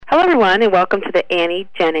Hello, everyone, and welcome to the Annie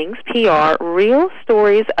Jennings PR Real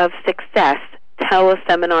Stories of Success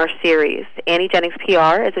teleseminar series. Annie Jennings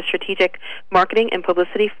PR is a strategic marketing and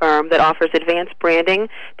publicity firm that offers advanced branding,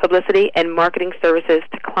 publicity, and marketing services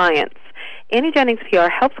to clients. Annie Jennings PR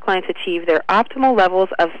helps clients achieve their optimal levels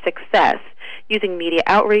of success using media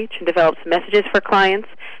outreach and develops messages for clients,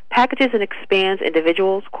 packages and expands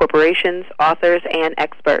individuals, corporations, authors, and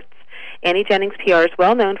experts. Annie Jennings PR is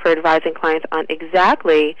well known for advising clients on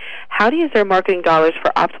exactly how to use their marketing dollars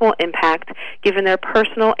for optimal impact given their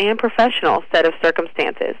personal and professional set of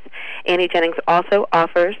circumstances. Annie Jennings also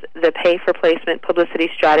offers the pay-for-placement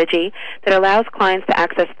publicity strategy that allows clients to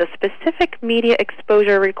access the specific media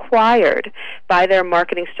exposure required by their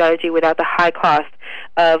marketing strategy without the high cost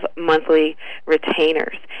of monthly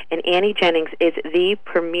retainers. And Annie Jennings is the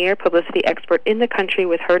premier publicity expert in the country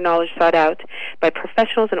with her knowledge sought out by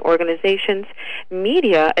professionals and organizations,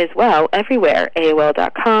 media as well, everywhere,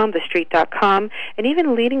 AOL.com, TheStreet.com, and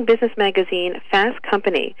even leading business magazine Fast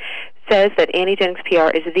Company says that Annie Jennings PR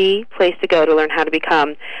is the place to go to learn how to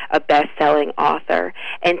become a best-selling author.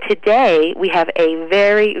 And today we have a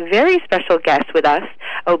very, very special guest with us,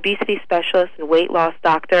 obesity specialist and weight loss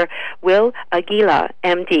doctor Will Aguila,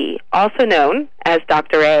 MD, also known as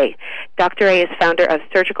Dr. A. Dr. A is founder of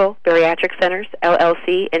Surgical Bariatric Centers,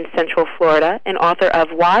 LLC, in Central Florida, and author of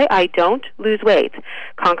Why I Don't Lose Weight,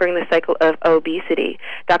 Conquering the Cycle of Obesity.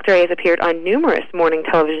 Dr. A has appeared on numerous morning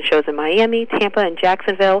television shows in Miami, Tampa, and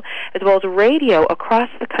Jacksonville, as well as radio across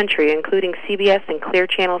the country, including CBS and Clear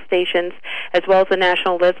Channel stations, as well as the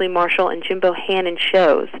national Leslie Marshall and Jim Bohannon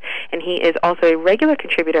shows. And he is also a regular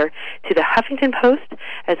contributor to the Huffington Post,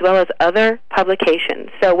 as well as other publications.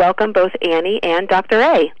 So welcome both Annie and Dr.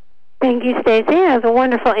 A. Thank you, Stacey. That was a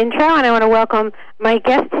wonderful intro, and I want to welcome my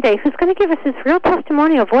guest today, who's going to give us his real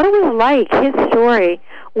testimonial of what it was like, his story,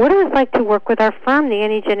 what it was like to work with our firm, the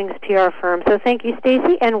Annie Jennings PR firm. So thank you,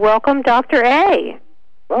 Stacey, and welcome, Dr. A.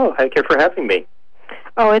 Well, thank you for having me.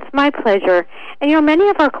 Oh, it's my pleasure. And, many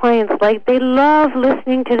of our clients, they love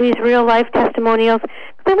listening to these real-life testimonials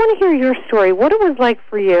because they want to hear your story, what it was like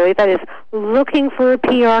for you, that is, looking for a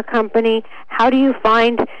PR company. How do you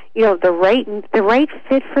find, the right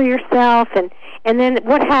fit for yourself, and then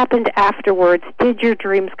what happened afterwards? Did your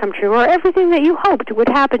dreams come true, or everything that you hoped would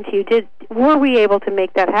happen to you? Were we able to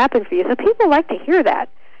make that happen for you? So people like to hear that.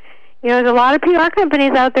 There's a lot of PR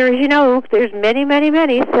companies out there, as you know. There's many, many,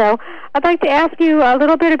 many. So I'd like to ask you a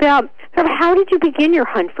little bit about sort of how did you begin your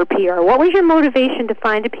hunt for PR? What was your motivation to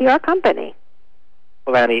find a PR company?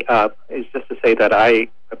 Well, Annie, it's just to say that I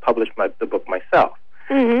published the book myself.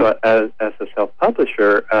 Mm-hmm. So as a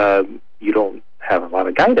self-publisher, you don't have a lot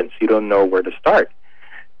of guidance. You don't know where to start.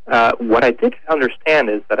 What I did understand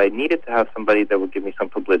is that I needed to have somebody that would give me some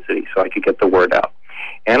publicity so I could get the word out.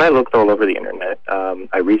 And I looked all over the Internet.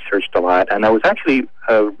 I researched a lot, and I was actually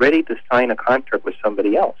ready to sign a contract with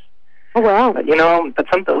somebody else. Oh, wow. But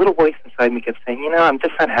a little voice inside me kept saying, I'm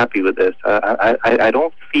just not happy with this. I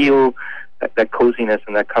don't feel that coziness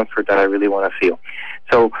and that comfort that I really want to feel.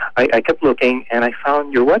 So I kept looking, and I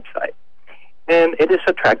found your website. And it just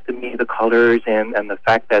attracted me, the colors and the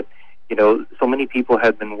fact that, so many people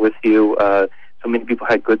had been with you, so many people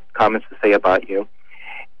had good comments to say about you.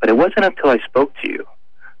 But it wasn't until I spoke to you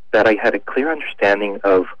that I had a clear understanding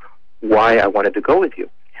of why I wanted to go with you.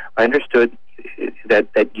 I understood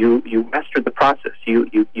that you mastered the process. You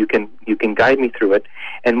can guide me through it,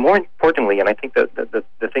 and more importantly, and I think that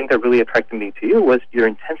the thing that really attracted me to you was your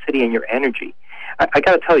intensity and your energy. I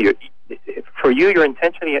got to tell you, for you, your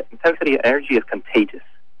intensity and energy is contagious,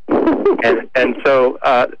 and so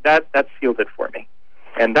that sealed it for me,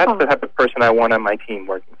 and that's the type of person I want on my team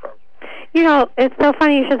working for me. It's so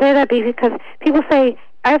funny you should say that because people say,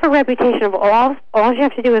 I have a reputation of all you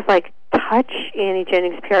have to do is touch Annie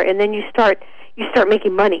Jennings PR, and then you start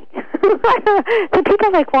making money. So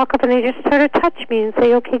people walk up and they just sort of touch me and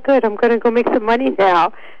say, okay, good, I'm going to go make some money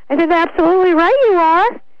now. I said, absolutely right you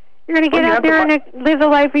are. You're going to get out there and live the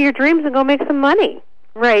life of your dreams and go make some money.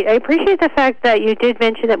 Right. I appreciate the fact that you did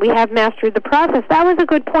mention that we have mastered the process. That was a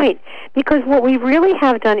good point, because what we really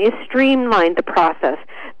have done is streamlined the process.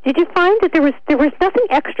 Did you find that there was nothing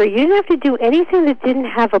extra? You didn't have to do anything that didn't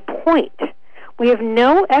have a point. We have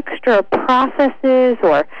no extra processes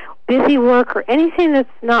or busy work or anything that's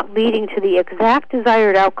not leading to the exact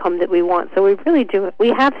desired outcome that we want. So we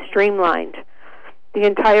have streamlined the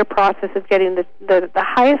entire process of getting the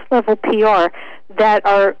highest level PR that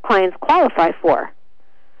our clients qualify for.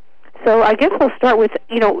 So I guess we'll start with,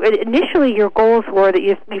 initially your goals were that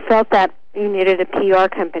you felt that you needed a PR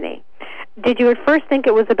company. Did you at first think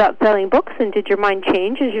it was about selling books, and did your mind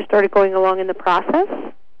change as you started going along in the process?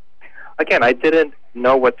 again, I didn't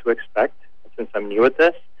know what to expect since I'm new at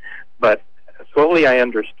this, but slowly I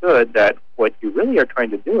understood that what you really are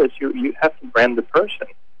trying to do is you have to brand the person,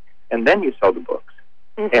 and then you sell the books.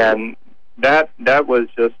 Mm-hmm. And that was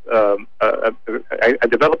just I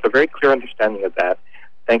developed a very clear understanding of that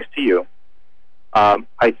thanks to you.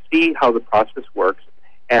 I see how the process works,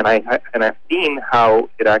 and I've seen how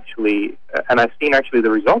it actually, and I've seen actually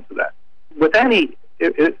the results of that. With Annie,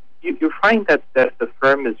 you find that the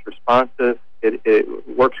firm is responsive, it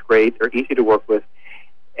works great, they're easy to work with,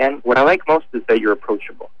 and what I like most is that you're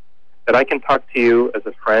approachable. That I can talk to you as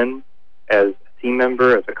a friend, as a team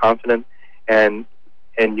member, as a confidant, and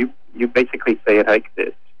you basically say it like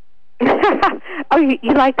this. Oh,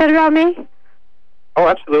 you like that about me? Oh,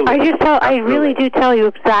 absolutely. I really do tell you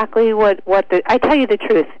exactly I tell you the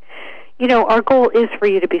truth. You know, our goal is for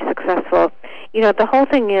you to be successful. You know, the whole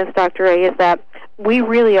thing is, Dr. A, is that we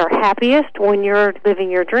really are happiest when you're living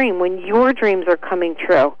your dream, when your dreams are coming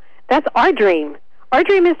true. That's our dream. Our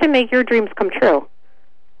dream is to make your dreams come true.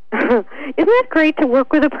 Isn't that great to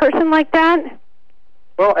work with a person like that?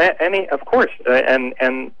 Well, Annie, of course,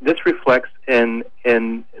 and this reflects in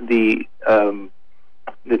the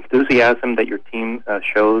enthusiasm that your team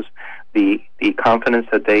shows, the confidence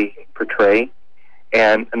that they portray,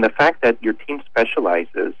 and the fact that your team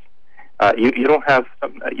specializes. You don't have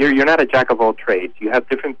you're not a jack of all trades. You have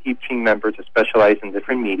different team members that specialize in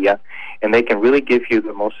different media, and they can really give you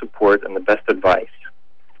the most support and the best advice.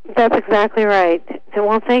 That's exactly right.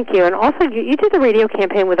 Well, thank you. And also, you did the radio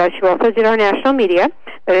campaign with us. You also did our national media.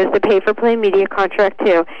 That is the pay-for-play media contract,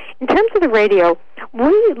 too. In terms of the radio,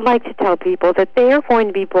 we like to tell people that they are going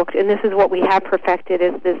to be booked, and this is what we have perfected,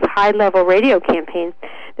 is this high-level radio campaign.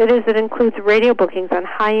 That is, it includes radio bookings on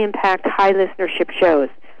high-impact, high-listenership shows.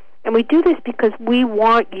 And we do this because we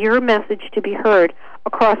want your message to be heard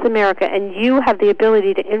across America, and you have the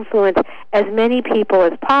ability to influence as many people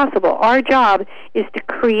as possible. Our job is to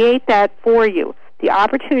create that for you, the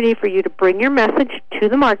opportunity for you to bring your message to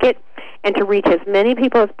the market and to reach as many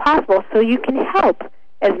people as possible so you can help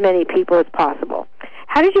as many people as possible.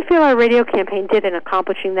 How did you feel our radio campaign did in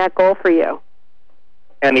accomplishing that goal for you?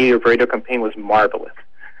 Annie, your radio campaign was marvelous.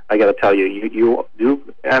 I got to tell you, you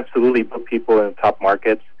do absolutely put people in top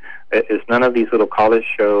markets. It's none of these little college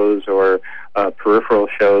shows or peripheral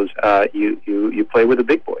shows. You play with the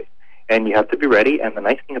big boys, and you have to be ready. And the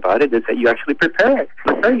nice thing about it is that you actually prepare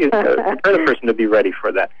the person to be ready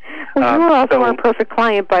for that. Well, you are also our perfect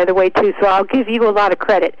client, by the way, too. So I'll give you a lot of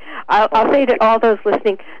credit. I'll say to all those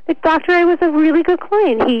listening that Dr. A was a really good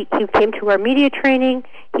client. He came to our media training.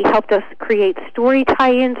 He helped us create story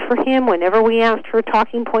tie-ins for him whenever we asked for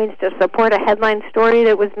talking points to support a headline story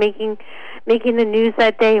that was making the news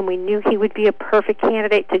that day, and we knew he would be a perfect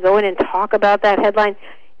candidate to go in and talk about that headline.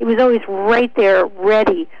 He was always right there,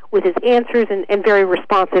 ready with his answers, and very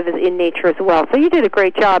responsive in nature as well. So you did a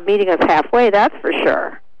great job meeting us halfway, that's for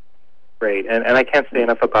sure. Great, and I can't say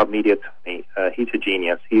enough about Media Tony. He's a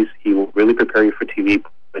genius. He will really prepare you for TV,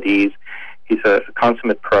 but he's a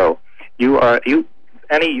consummate pro.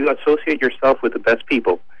 Annie, you associate yourself with the best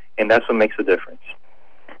people, and that's what makes a difference.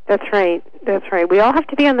 That's right. That's right. We all have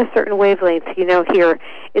to be on the certain wavelengths, here,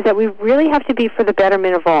 is that we really have to be for the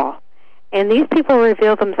betterment of all. And these people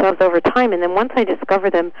reveal themselves over time, and then once I discover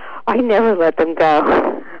them, I never let them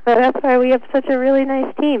go. That's why we have such a really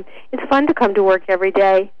nice team. It's fun to come to work every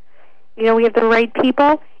day. We have the right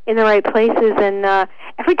people in the right places, and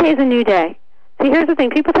every day is a new day. See, here's the thing.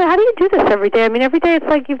 People say, how do you do this every day? I mean, every day it's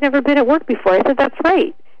like you've never been at work before. I said, that's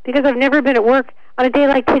right, because I've never been at work on a day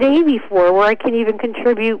like today before where I can even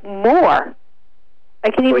contribute more. I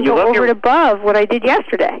can even go over and above what I did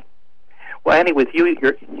yesterday. Well, Annie, with you,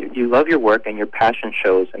 you love your work, and your passion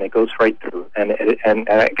shows, and it goes right through. And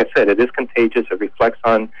like I said, it is contagious. It reflects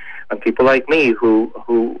on people like me who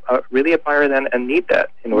really admire that and need that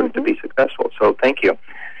in order to be successful. So thank you.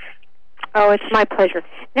 Oh, it's my pleasure.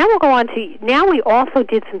 Now we'll go on to, now we also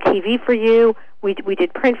did some TV for you. We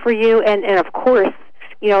did print for you, and of course,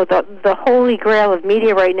 the holy grail of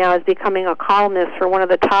media right now is becoming a columnist for one of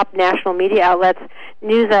the top national media outlets,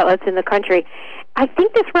 news outlets in the country. I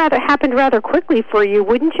think this happened rather quickly for you.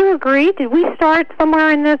 Wouldn't you agree? Did we start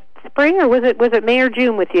somewhere in the spring, or was it May or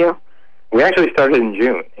June with you? We actually started in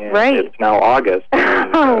June. And right. It's now August.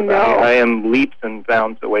 And, oh no! I am leaps and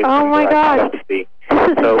bounds away from where I want to be.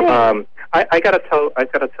 So I got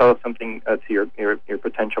to tell something to your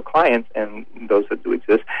potential clients and those that do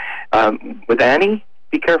exist. With Annie,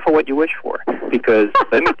 be careful what you wish for, because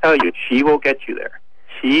let me tell you, she will get you there.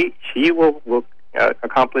 She will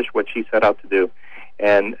accomplish what she set out to do,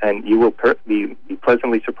 and you will be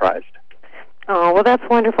pleasantly surprised. Oh, well, that's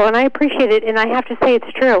wonderful, and I appreciate it, and I have to say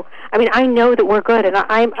it's true. I mean, I know that we're good, and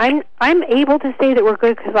I'm able to say that we're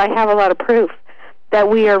good because I have a lot of proof that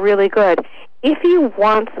we are really good. If you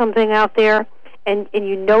want something out there, and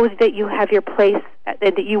you know that you have your place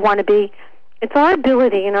that you want to be, it's our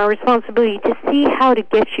ability and our responsibility to see how to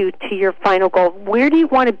get you to your final goal. Where do you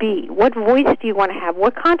want to be? What voice do you want to have?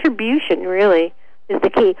 What contribution really is the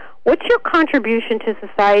key? What's your contribution to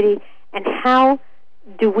society, and how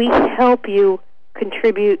do we help you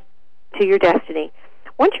contribute to your destiny?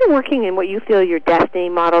 Once you're working in what you feel your destiny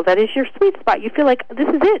model, that is your sweet spot, you feel like, this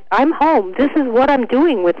is it. I'm home. This is what I'm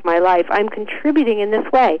doing with my life. I'm contributing in this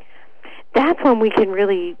way. That's when we can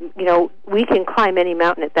really, we can climb any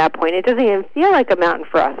mountain at that point. It doesn't even feel like a mountain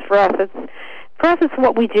for us. For us, it's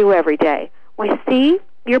what we do every day. We see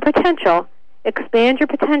your potential, expand your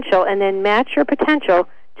potential, and then match your potential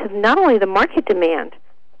to not only the market demand,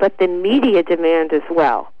 but the media demand as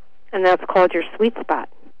well. And that's called your sweet spot.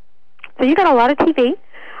 So you got a lot of TV.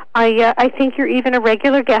 I think you're even a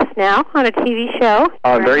regular guest now on a TV show.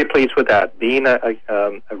 I'm very pleased with that. Being a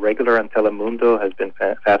regular on Telemundo has been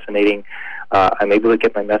fascinating. I'm able to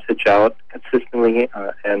get my message out consistently,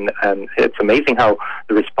 and it's amazing how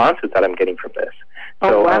the responses that I'm getting from this.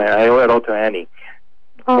 So wow. I owe it all to Annie.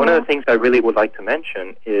 One of the things I really would like to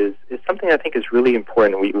mention is something I think is really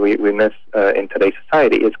important we miss in today's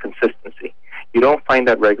society is consistency. You don't find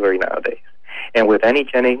that regularly nowadays. And with Annie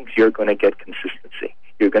Jennings, you're going to get consistency.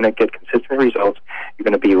 You're going to get consistent results. You're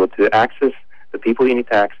going to be able to access the people you need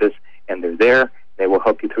to access, and they're there. They will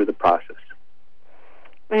help you through the process.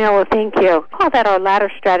 Yeah, well, thank you. I call that our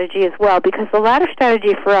ladder strategy as well, because the ladder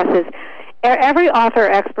strategy for us is every author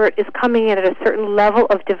expert is coming in at a certain level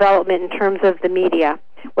of development in terms of the media,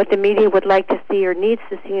 what the media would like to see or needs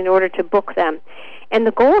to see in order to book them. And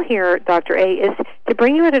the goal here, Dr. A, is to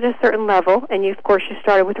bring you in at a certain level, and of course you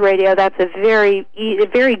started with radio. That's a very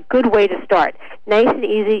good way to start. Nice and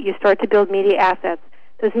easy, you start to build media assets.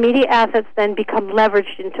 Those media assets then become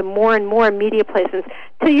leveraged into more and more media placements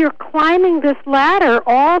till you're climbing this ladder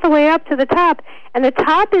all the way up to the top. And the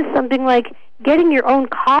top is something like getting your own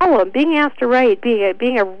column, being asked to write,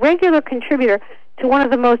 being a regular contributor to one of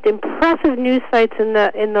the most impressive news sites in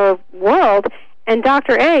the world. And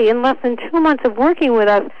Dr. A, in less than 2 months of working with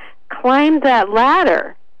us, climbed that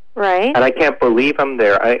ladder, right? And I can't believe I'm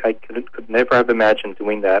there. I could never have imagined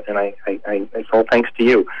doing that, and it's all thanks to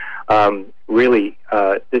you. Really,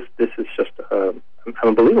 this is just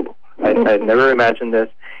unbelievable. I never imagined this.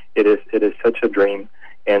 It is such a dream,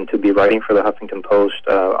 and to be writing for the Huffington Post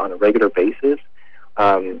on a regular basis,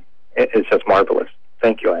 it's just marvelous.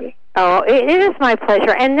 Thank you, Annie. Oh, it is my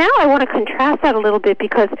pleasure. And now I want to contrast that a little bit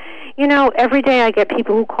because, every day I get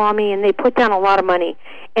people who call me and they put down a lot of money.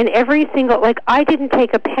 And every single, I didn't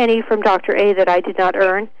take a penny from Dr. A that I did not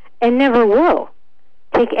earn and never will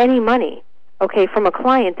take any money, from a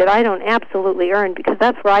client that I don't absolutely earn, because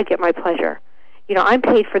that's where I get my pleasure. I'm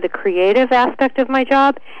paid for the creative aspect of my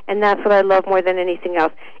job, and that's what I love more than anything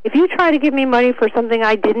else. If you try to give me money for something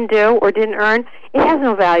I didn't do or didn't earn, it has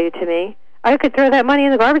no value to me. I could throw that money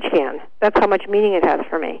in the garbage can. That's how much meaning it has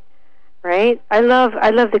for me, right? I love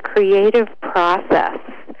the creative process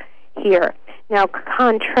here. Now,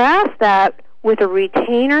 contrast that with a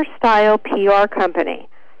retainer-style PR company.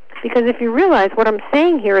 Because if you realize what I'm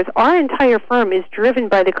saying here is our entire firm is driven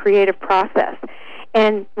by the creative process.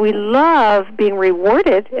 And we love being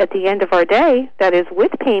rewarded at the end of our day, that is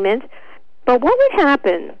with payment. But what would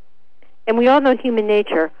happen, and we all know human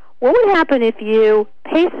nature, what would happen if you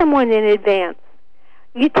pay someone in advance?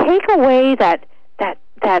 You take away that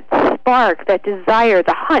spark, that desire,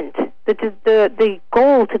 the hunt, the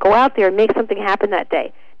goal to go out there and make something happen that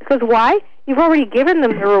day. Because why? You've already given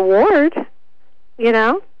them the reward,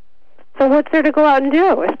 So what's there to go out and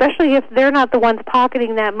do? Especially if they're not the ones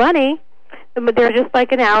pocketing that money. They're just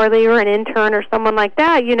like an hourly or an intern or someone like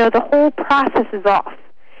that. The whole process is off.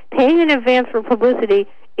 Paying in advance for publicity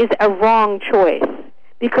is a wrong choice,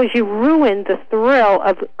 because you ruin the thrill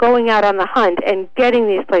of going out on the hunt and getting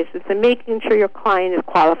these places and making sure your client is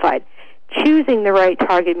qualified, choosing the right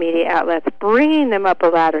target media outlets, bringing them up a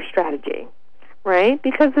ladder strategy, right?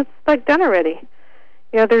 Because it's done already.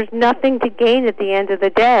 There's nothing to gain at the end of the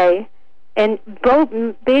day, and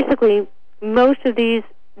basically most of these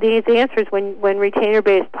answers when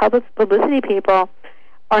retainer-based publicity people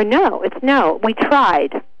are no. It's no. We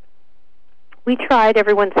tried.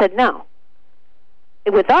 Everyone said no.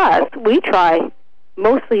 With us, we try.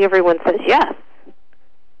 Mostly everyone says yes.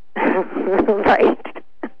 Right.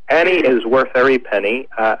 Annie is worth every penny.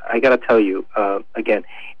 I got to tell you, again,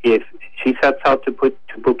 if she sets out to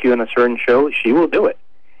book you on a certain show, she will do it.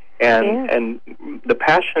 And the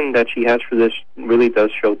passion that she has for this really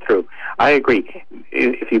does show through. I agree.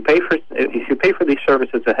 If you pay for these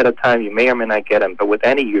services ahead of time, you may or may not get them. But with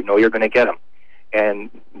Annie, you know you're going to get them,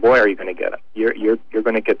 and boy, are you going to get them. You're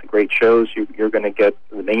going to get the great shows. You're going to get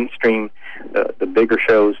the mainstream, the bigger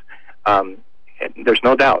shows. And there's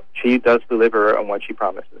no doubt she does deliver on what she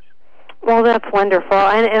promises. Well, that's wonderful,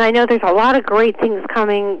 and I know there's a lot of great things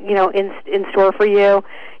coming, in store for you.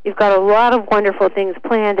 You've got a lot of wonderful things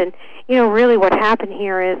planned, and really what happened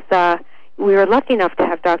here is we were lucky enough to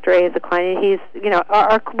have Dr. A as a client. He's,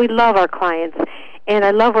 we love our clients, and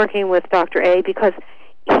I love working with Dr. A because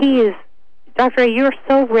Dr. A, you are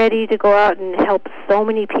so ready to go out and help so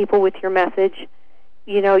many people with your message.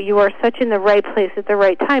 You are such in the right place at the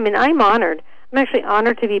right time, and I'm honored. I'm actually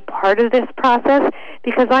honored to be part of this process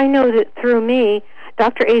because I know that through me,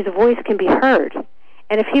 Dr. A's voice can be heard.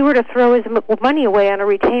 And if he were to throw his money away on a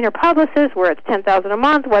retainer publicist where it's $10,000 a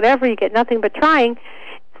month, whatever, you get nothing but trying,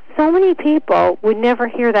 so many people would never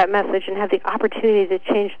hear that message and have the opportunity to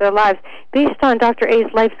change their lives based on Dr. A's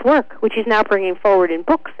life's work, which he's now bringing forward in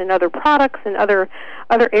books and other products and other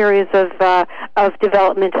areas of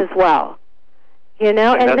development as well. And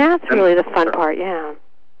that's really the fun part, yeah.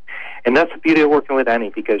 And that's the beauty of working with Annie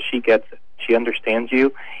because she gets it. She understands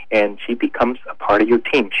you, and she becomes a part of your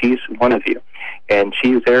team. She's one of you, and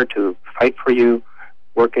she's there to fight for you,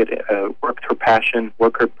 work her passion,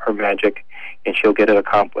 work her magic, and she'll get it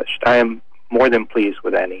accomplished. I am more than pleased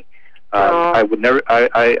with Annie. I would never.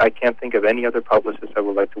 I can't think of any other publicist I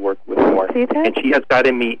would like to work with more. And she has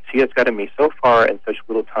gotten me. She has gotten me so far in such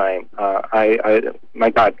little time. My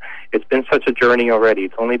God, it's been such a journey already.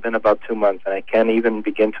 It's only been about 2 months, and I can't even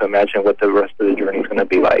begin to imagine what the rest of the journey is going to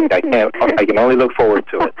be like. I can only look forward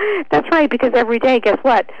to it. That's right, because every day, guess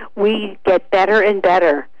what? We get better and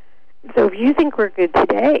better. So if you think we're good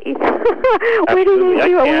today, wait till you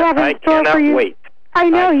see what we have in store for you. Wait. I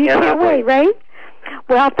know you can't wait, right?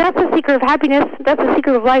 Well, that's the secret of happiness. That's the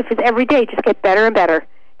secret of life. Is every day just get better and better.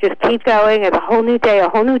 Just keep going. It's a whole new day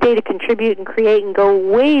to contribute and create and go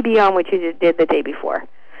way beyond what you did the day before.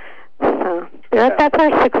 So that's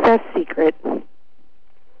our success secret.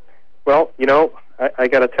 Well, I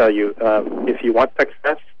got to tell you, if you want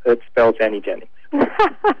success, it spells Annie Jennings.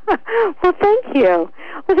 Well, thank you.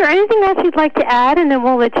 Was there anything else you'd like to add, and then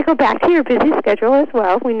we'll let you go back to your busy schedule as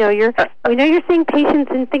well. We know you're seeing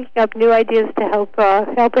patients and thinking up new ideas to help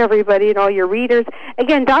everybody and all your readers.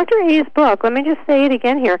 Again, Dr. A's book. Let me just say it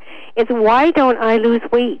again here. It's Why Don't I Lose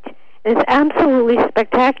Weight? And it's absolutely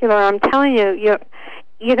spectacular. I'm telling you,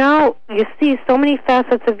 you see so many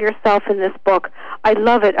facets of yourself in this book. I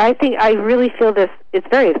love it. I really feel this. It's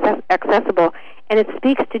very accessible. And it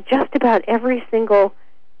speaks to just about every single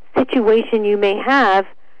situation you may have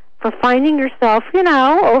for finding yourself,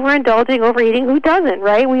 overindulging, overeating. Who doesn't,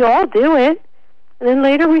 right? We all do it. And then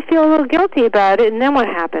later we feel a little guilty about it, and then what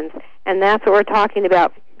happens? And that's what we're talking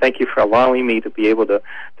about. Thank you for allowing me to be able to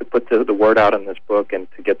put the word out in this book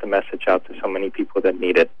and to get the message out to so many people that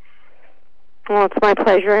need it. Well, it's my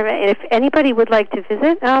pleasure. And if anybody would like to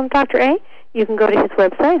visit Dr. A, you can go to his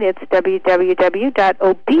website. It's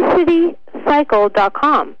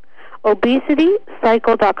www.obesitycycle.com.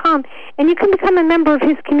 Obesitycycle.com. And you can become a member of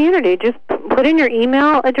his community. Just put in your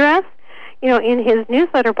email address, in his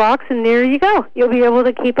newsletter box, and there you go. You'll be able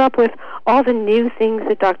to keep up with all the new things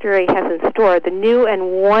that Dr. A has in store, the new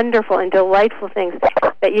and wonderful and delightful things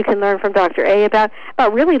that you can learn from Dr. A about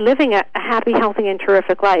really living a happy, healthy, and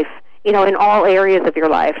terrific life. In all areas of your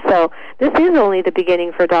life. So this is only the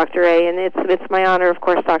beginning for Dr. A, and it's my honor, of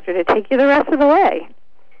course, Doctor, to take you the rest of the way.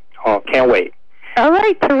 Oh, can't wait. All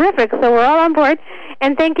right, terrific. So we're all on board.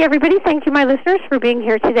 And thank you, everybody. Thank you, my listeners, for being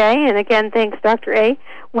here today. And again, thanks, Dr. A.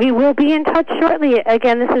 We will be in touch shortly.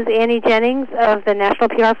 Again, this is Annie Jennings of the national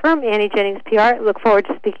PR firm, Annie Jennings PR. Look forward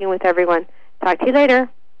to speaking with everyone. Talk to you later.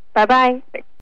 Bye-bye.